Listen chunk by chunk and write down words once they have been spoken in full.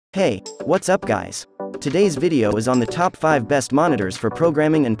Hey, what's up guys? Today's video is on the top 5 best monitors for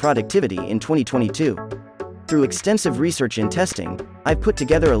programming and productivity in 2022. Through extensive research and testing, I've put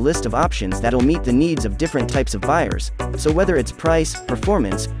together a list of options that'll meet the needs of different types of buyers, so whether it's price,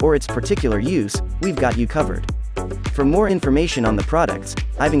 performance, or its particular use, we've got you covered. For more information on the products,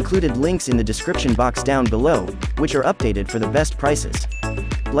 I've included links in the description box down below, which are updated for the best prices.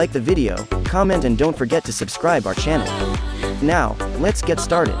 Like the video, comment and don't forget to subscribe our channel. Now, let's get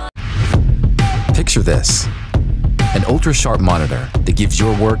started. Picture this, an UltraSharp monitor that gives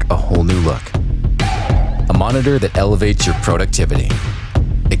your work a whole new look. A monitor that elevates your productivity,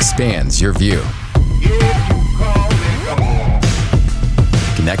 expands your view,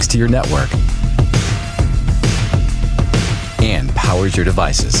 connects to your network, and powers your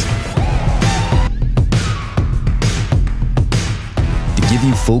devices. To give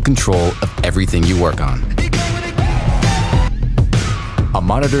you full control of everything you work on. A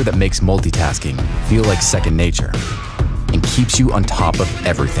monitor that makes multitasking feel like second nature and keeps you on top of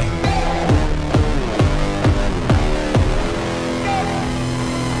everything.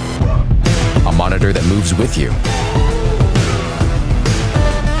 A monitor that moves with you,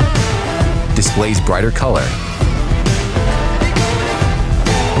 displays brighter color,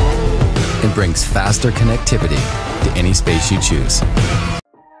 and brings faster connectivity to any space you choose.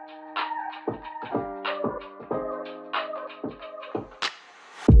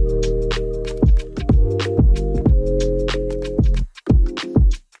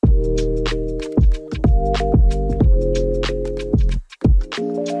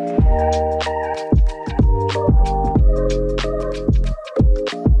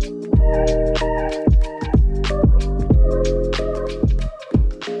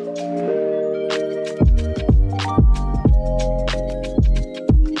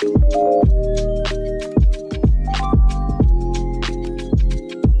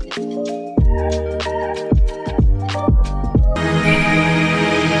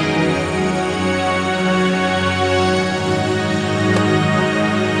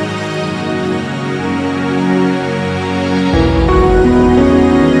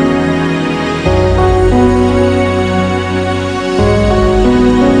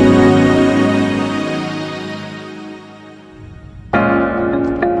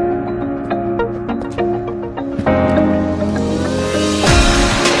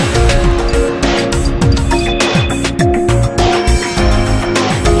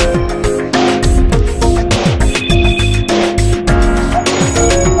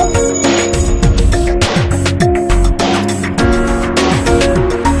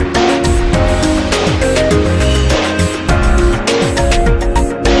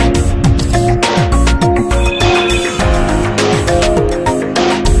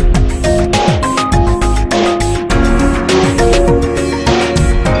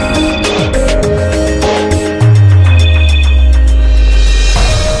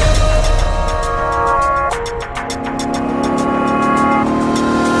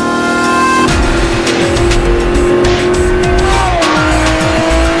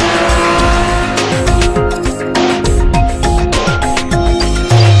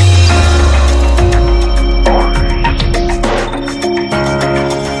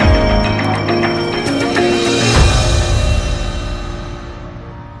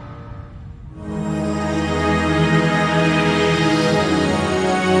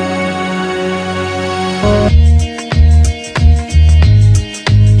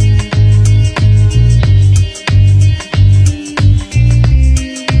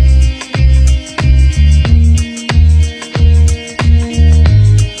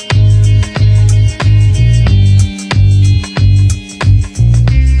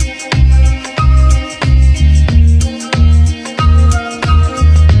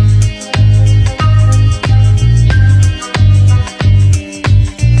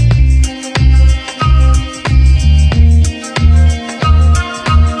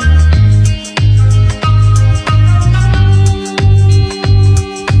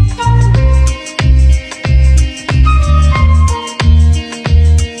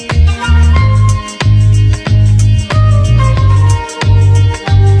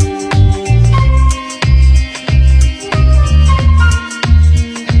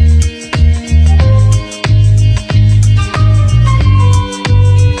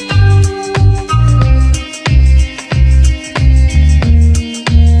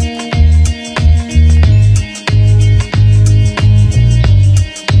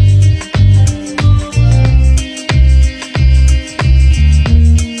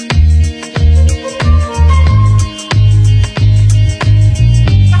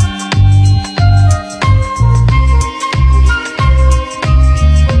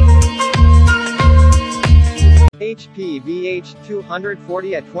 HP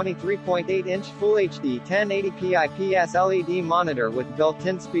VH240, a 23.8-inch Full HD 1080p IPS LED monitor with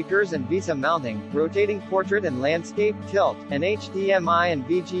built-in speakers and VESA mounting, rotating portrait and landscape, tilt, and HDMI and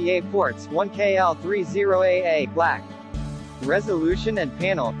VGA ports, 1KL30AA black. Resolution and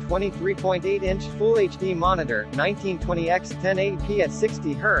panel, 23.8-inch Full HD monitor, 1920x 1080p at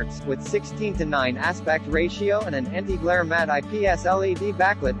 60 Hz, with 16:9 aspect ratio and an anti-glare matte IPS LED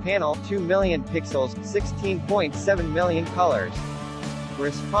backlit panel, 2 million pixels, 16.7 million colors.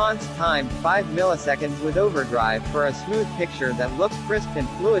 Response time, 5 milliseconds with overdrive for a smooth picture that looks crisp and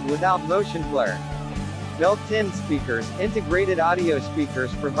fluid without motion blur. Built-in speakers, integrated audio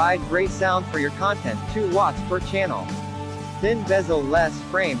speakers provide great sound for your content, 2 watts per channel. Thin bezel less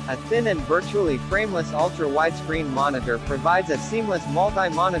frame, a thin and virtually frameless ultra-widescreen monitor provides a seamless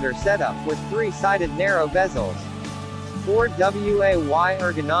multi-monitor setup with 3-sided narrow bezels. 4WAY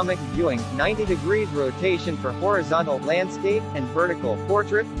ergonomic viewing, 90 degrees rotation for horizontal landscape and vertical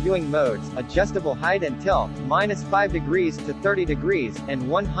portrait viewing modes, adjustable height and tilt, -5 degrees to 30 degrees, and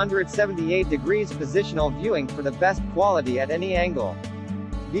 178 degrees positional viewing for the best quality at any angle.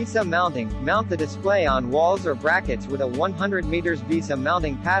 VESA mounting, mount the display on walls or brackets with a 100 meters VESA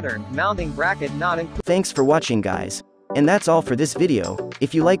mounting pattern, mounting bracket not included. Thanks for watching, guys. And that's all for this video.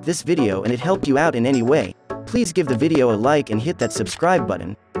 If you liked this video and it helped you out in any way, please give the video a like and hit that subscribe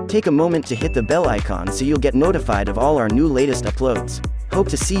button. Take a moment to hit the bell icon so you'll get notified of all our new latest uploads. Hope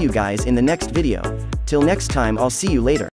to see you guys in the next video. Till next time, I'll see you later.